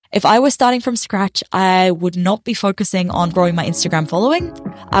If I was starting from scratch, I would not be focusing on growing my Instagram following.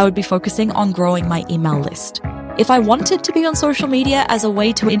 I would be focusing on growing my email list. If I wanted to be on social media as a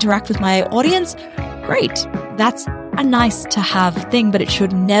way to interact with my audience, great. That's a nice to have thing, but it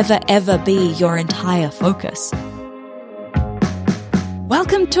should never ever be your entire focus.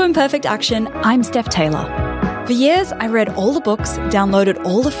 Welcome to Imperfect Action. I'm Steph Taylor. For years, I read all the books, downloaded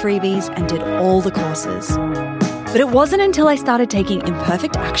all the freebies, and did all the courses. But it wasn't until I started taking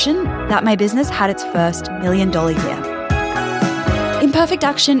imperfect action that my business had its first $1 million year. Imperfect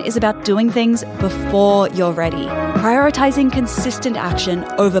action is about doing things before you're ready, prioritizing consistent action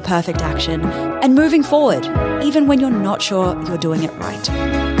over perfect action, and moving forward, even when you're not sure you're doing it right.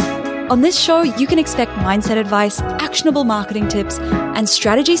 On this show, you can expect mindset advice, actionable marketing tips, and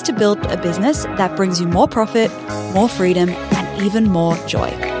strategies to build a business that brings you more profit, more freedom, and even more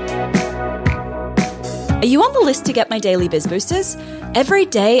joy. Are you on the list to get my daily Biz Boosters? Every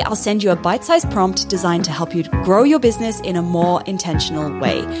day, I'll send you a bite-sized prompt designed to help you grow your business in a more intentional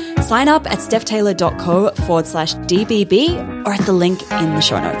way. Sign up at stephtaylor.co/DBB or at the link in the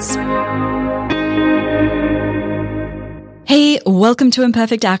show notes. Hey, welcome to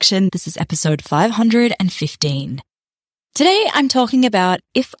Imperfect Action. This is episode 515. Today, I'm talking about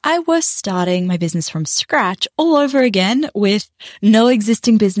if I were starting my business from scratch all over again with no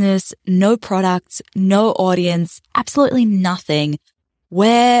existing business, no products, no audience, absolutely nothing,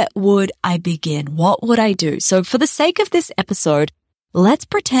 where would I begin? What would I do? So for the sake of this episode, let's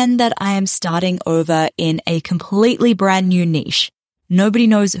pretend that I am starting over in a completely brand new niche. Nobody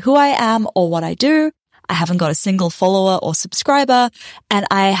knows who I am or what I do. I haven't got a single follower or subscriber, and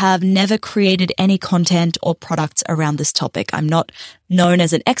I have never created any content or products around this topic. I'm not known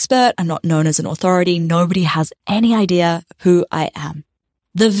as an expert. I'm not known as an authority. Nobody has any idea who I am.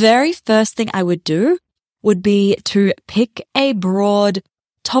 The very first thing I would do would be to pick a broad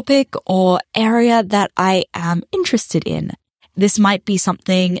topic or area that I am interested in. This might be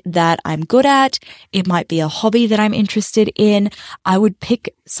something that I'm good at. It might be a hobby that I'm interested in. I would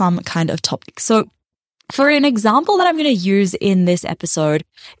pick some kind of topic. So for an example that I'm going to use in this episode,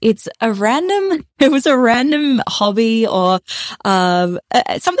 it was a random hobby or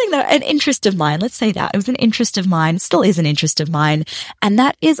something an interest of mine. Let's say that. It was an interest of mine, still is an interest of mine, and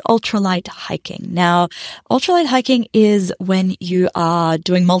that is ultralight hiking. Now, ultralight hiking is when you are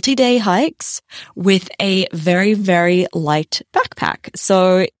doing multi-day hikes with a very, very light backpack.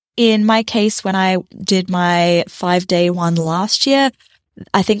 So in my case, when I did my 5-day one last year,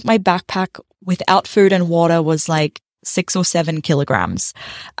 I think my backpack without food and water was like 6 or 7 kilograms.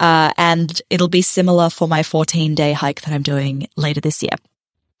 And it'll be similar for my 14-day hike that I'm doing later this year.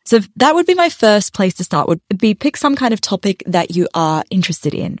 So that would be my first place to start, would be pick some kind of topic that you are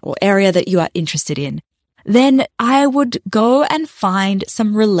interested in or area that you are interested in. Then I would go and find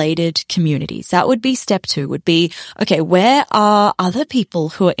some related communities. That would be step 2, would be, okay, where are other people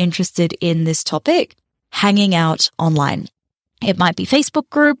who are interested in this topic hanging out online? It might be Facebook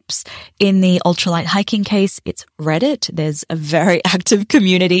groups. In the ultralight hiking case, it's Reddit. There's a very active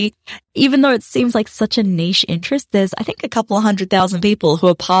community. Even though it seems like such a niche interest, there's, I think, a couple of 100,000 people who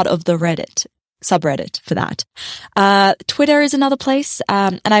are part of the Reddit subreddit for that. Twitter is another place.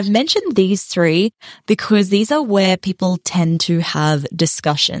 And I've mentioned these 3 because these are where people tend to have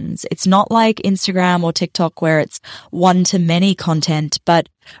discussions. It's not like Instagram or TikTok where it's one-to-many content, but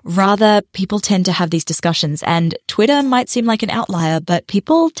rather people tend to have these discussions. And Twitter might seem like an outlier, but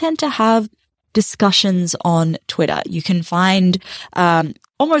people tend to have discussions on Twitter. You can find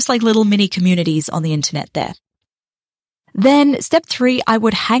almost like little mini communities on the internet there. Then step 3, I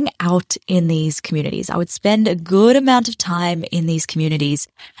would hang out in these communities. I would spend a good amount of time in these communities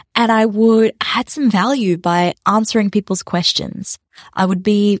and I would add some value by answering people's questions. I would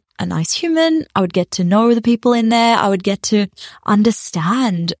be a nice human. I would get to know the people in there. I would get to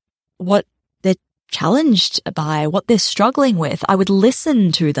understand what they're challenged by, what they're struggling with. I would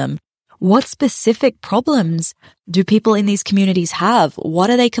listen to them. What specific problems do people in these communities have? What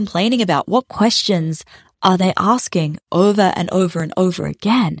are they complaining about? What questions are they asking over and over and over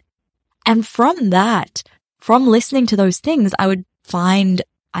again? And from that, from listening to those things, I would find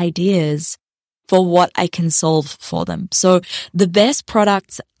ideas for what I can solve for them. So the best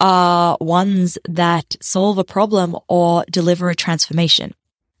products are ones that solve a problem or deliver a transformation.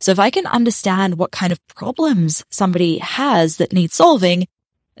 So if I can understand what kind of problems somebody has that need solving,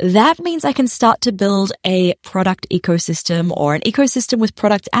 that means I can start to build a product ecosystem or an ecosystem with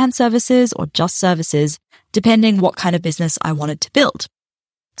products and services or just services, depending what kind of business I wanted to build.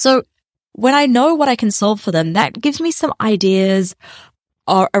 So when I know what I can solve for them, that gives me some ideas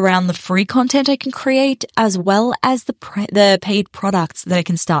around the free content I can create, as well as the paid products that I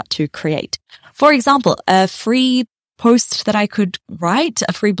can start to create. For example, a free post that I could write,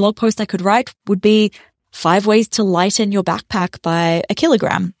 a free blog post I could write would be 5 ways to lighten your backpack by 1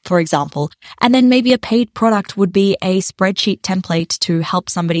 kilogram, for example. And then maybe a paid product would be a spreadsheet template to help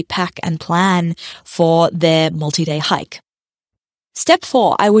somebody pack and plan for their multi-day hike. Step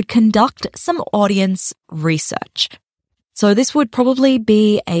 4, I would conduct some audience research. So this would probably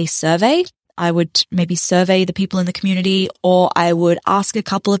be a survey. I would maybe survey the people in the community, or I would ask a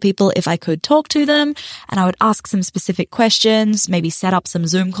couple of people if I could talk to them, and I would ask some specific questions, maybe set up some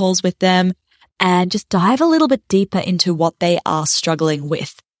Zoom calls with them, and just dive a little bit deeper into what they are struggling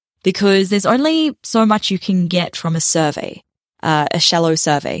with. Because there's only so much you can get from a survey, a shallow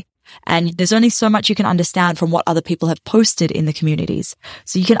survey. And there's only so much you can understand from what other people have posted in the communities.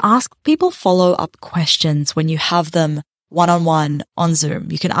 So you can ask people follow-up questions when you have them one-on-one on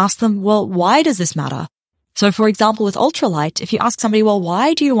Zoom. You can ask them, well, why does this matter? So for example, with ultralight, if you ask somebody, well,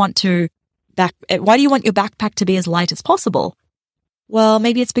 why do you want your backpack to be as light as possible? Well,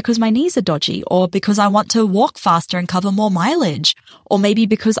 maybe it's because my knees are dodgy, or because I want to walk faster and cover more mileage, or maybe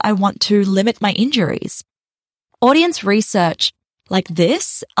because I want to limit my injuries. Audience research like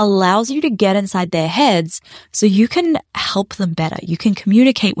this allows you to get inside their heads so you can help them better. You can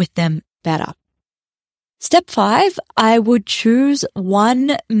communicate with them better. Step 5, I would choose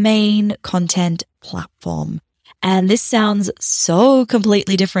one main content platform. And this sounds so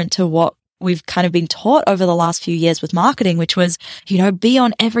completely different to what we've kind of been taught over the last few years with marketing, which was, be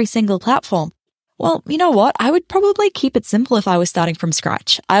on every single platform. Well, you know what? I would probably keep it simple if I was starting from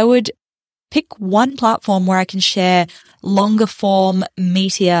scratch. I would pick one platform where I can share longer form,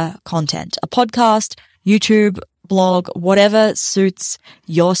 meatier content, a podcast, YouTube, blog, whatever suits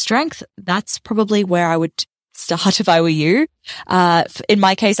your strength. That's probably where I would start if I were you. In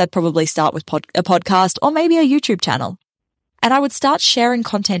my case, I'd probably start with a podcast or maybe a YouTube channel. And I would start sharing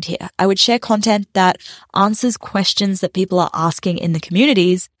content here. I would share content that answers questions that people are asking in the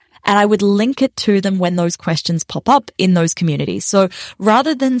communities, and I would link it to them when those questions pop up in those communities. So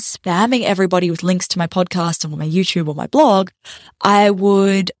rather than spamming everybody with links to my podcast or my YouTube or my blog, I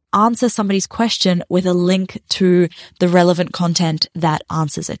would answer somebody's question with a link to the relevant content that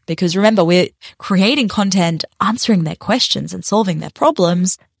answers it. Because remember, we're creating content, answering their questions and solving their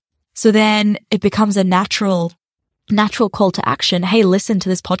problems. So then it becomes a natural call to action. Hey, listen to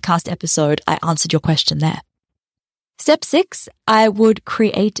this podcast episode. I answered your question there. Step 6, I would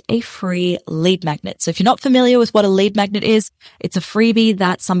create a free lead magnet. So if you're not familiar with what a lead magnet is, it's a freebie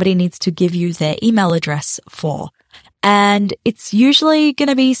that somebody needs to give you their email address for. And it's usually going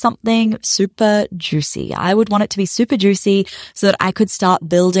to be something super juicy. I would want it to be super juicy so that I could start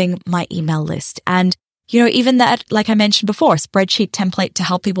building my email list. And even that, like I mentioned before, spreadsheet template to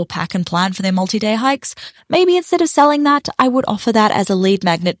help people pack and plan for their multi-day hikes. Maybe instead of selling that, I would offer that as a lead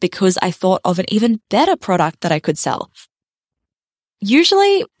magnet because I thought of an even better product that I could sell.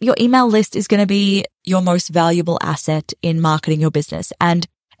 Usually your email list is going to be your most valuable asset in marketing your business. And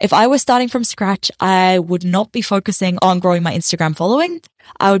if I was starting from scratch, I would not be focusing on growing my Instagram following.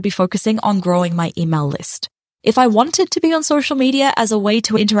 I would be focusing on growing my email list. If I wanted to be on social media as a way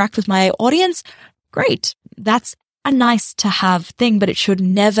to interact with my audience, great. That's a nice to have thing, but it should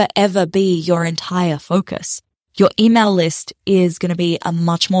never, ever be your entire focus. Your email list is going to be a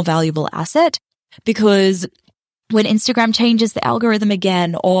much more valuable asset because when Instagram changes the algorithm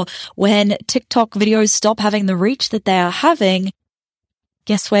again, or when TikTok videos stop having the reach that they are having,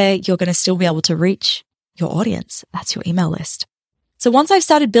 guess where you're going to still be able to reach your audience? That's your email list. So once I've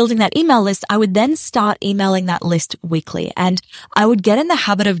started building that email list, I would then start emailing that list weekly. And I would get in the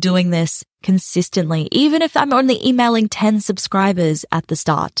habit of doing this consistently, even if I'm only emailing 10 subscribers at the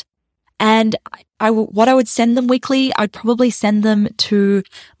start. And what I would send them weekly, I'd probably send them to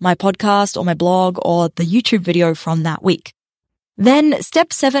my podcast or my blog or the YouTube video from that week. Then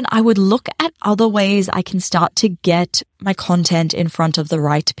step 7, I would look at other ways I can start to get my content in front of the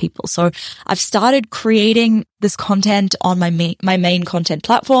right people. So I've started creating this content on my main content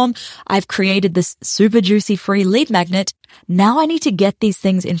platform. I've created this super juicy free lead magnet. Now I need to get these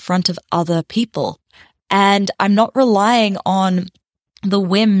things in front of other people. And I'm not relying on the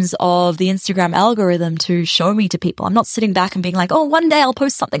whims of the Instagram algorithm to show me to people. I'm not sitting back and being like, oh, one day I'll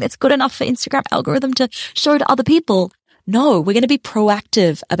post something that's good enough for Instagram algorithm to show to other people. No, we're going to be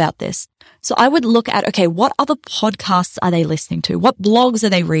proactive about this. So I would look at, okay, what other podcasts are they listening to? What blogs are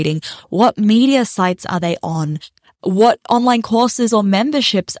they reading? What media sites are they on? What online courses or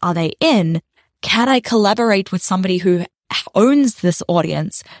memberships are they in? Can I collaborate with somebody who owns this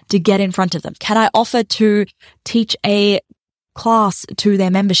audience to get in front of them? Can I offer to teach a class to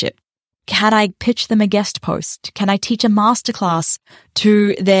their membership? Can I pitch them a guest post? Can I teach a masterclass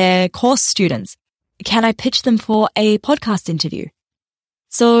to their course students? Can I pitch them for a podcast interview?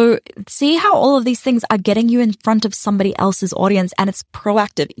 So see how all of these things are getting you in front of somebody else's audience, and it's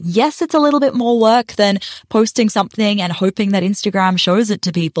proactive. Yes, it's a little bit more work than posting something and hoping that Instagram shows it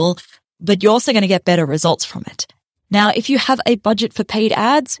to people, but you're also going to get better results from it. Now, if you have a budget for paid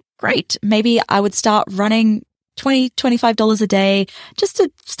ads, great. Maybe I would start running $20, $25 a day just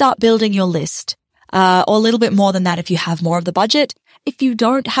to start building your list, or a little bit more than that if you have more of the budget. If you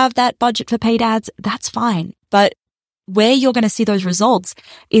don't have that budget for paid ads, that's fine. But where you're going to see those results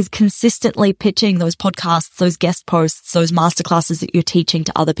is consistently pitching those podcasts, those guest posts, those masterclasses that you're teaching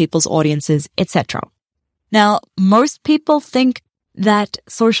to other people's audiences, etc. Now, most people think that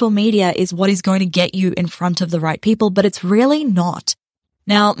social media is what is going to get you in front of the right people, but it's really not.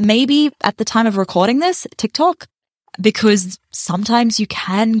 Now, maybe at the time of recording this, TikTok, because sometimes you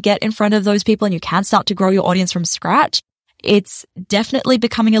can get in front of those people and you can start to grow your audience from scratch. It's definitely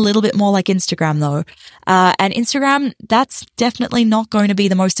becoming a little bit more like Instagram though. And Instagram, that's definitely not going to be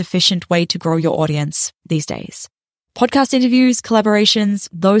the most efficient way to grow your audience these days. Podcast interviews, collaborations,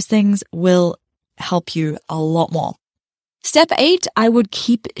 those things will help you a lot more. Step 8, I would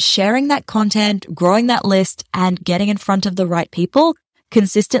keep sharing that content, growing that list, and getting in front of the right people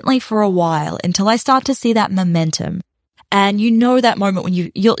consistently for a while until I start to see that momentum. And you know that moment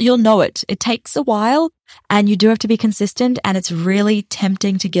when you'll know it. It takes a while and you do have to be consistent, and it's really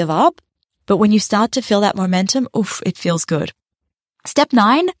tempting to give up. But when you start to feel that momentum, it feels good. Step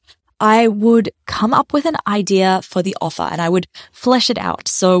 9, I would come up with an idea for the offer and I would flesh it out.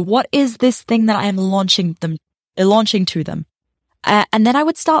 So what is this thing that I am launching to them? And then I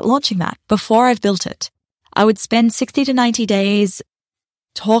would start launching that before I've built it. I would spend 60 to 90 days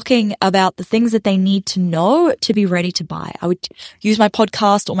talking about the things that they need to know to be ready to buy. I would use my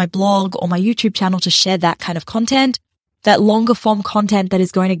podcast or my blog or my YouTube channel to share that kind of content, that longer form content that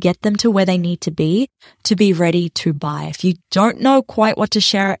is going to get them to where they need to be ready to buy. If you don't know quite what to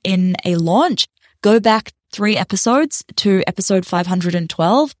share in a launch, go back 3 episodes to episode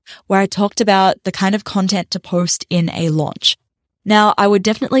 512, where I talked about the kind of content to post in a launch. Now, I would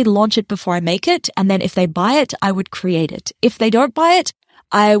definitely launch it before I make it, and then if they buy it, I would create it. If they don't buy it,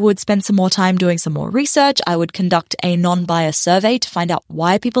 I would spend some more time doing some more research. I would conduct a non-buyer survey to find out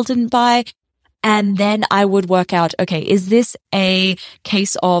why people didn't buy. And then I would work out, okay, is this a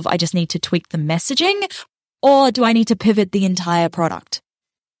case of I just need to tweak the messaging, or do I need to pivot the entire product?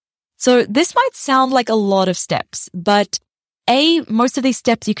 So this might sound like a lot of steps, but A, most of these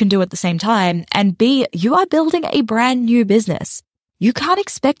steps you can do at the same time, and B, you are building a brand new business. You can't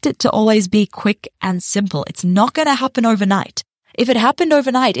expect it to always be quick and simple. It's not going to happen overnight. If it happened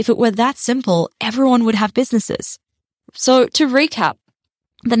overnight, if it were that simple, everyone would have businesses. So to recap,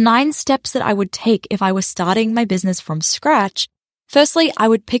 the 9 steps that I would take if I was starting my business from scratch. Firstly, I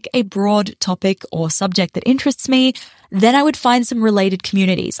would pick a broad topic or subject that interests me. Then I would find some related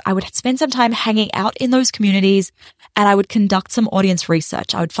communities. I would spend some time hanging out in those communities, and I would conduct some audience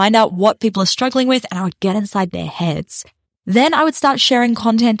research. I would find out what people are struggling with, and I would get inside their heads. Then I would start sharing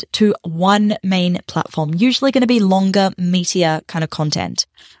content to one main platform, usually going to be longer, meatier kind of content.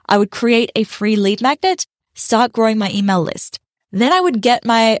 I would create a free lead magnet, start growing my email list. Then I would get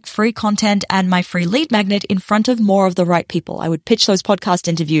my free content and my free lead magnet in front of more of the right people. I would pitch those podcast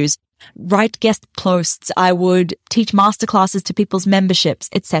interviews, write guest posts. I would teach masterclasses to people's memberships,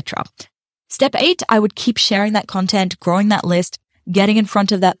 etc. Step 8, I would keep sharing that content, growing that list, getting in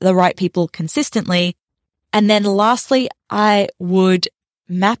front of the right people consistently. And then lastly, I would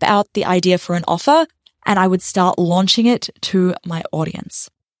map out the idea for an offer and I would start launching it to my audience.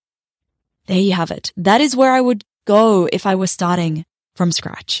 There you have it. That is where I would go if I was starting from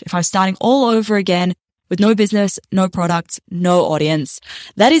scratch. If I was starting all over again with no business, no products, no audience.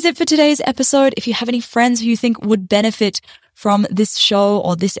 That is it for today's episode. If you have any friends who you think would benefit from this show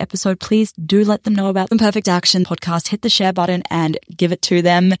or this episode, please do let them know about the Imperfect Action podcast. Hit the share button and give it to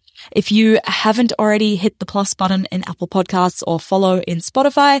them. If you haven't already hit the plus button in Apple Podcasts or follow in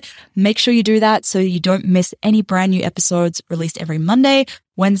Spotify, make sure you do that so you don't miss any brand new episodes released every Monday,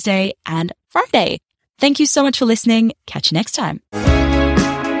 Wednesday, and Friday. Thank you so much for listening. Catch you next time.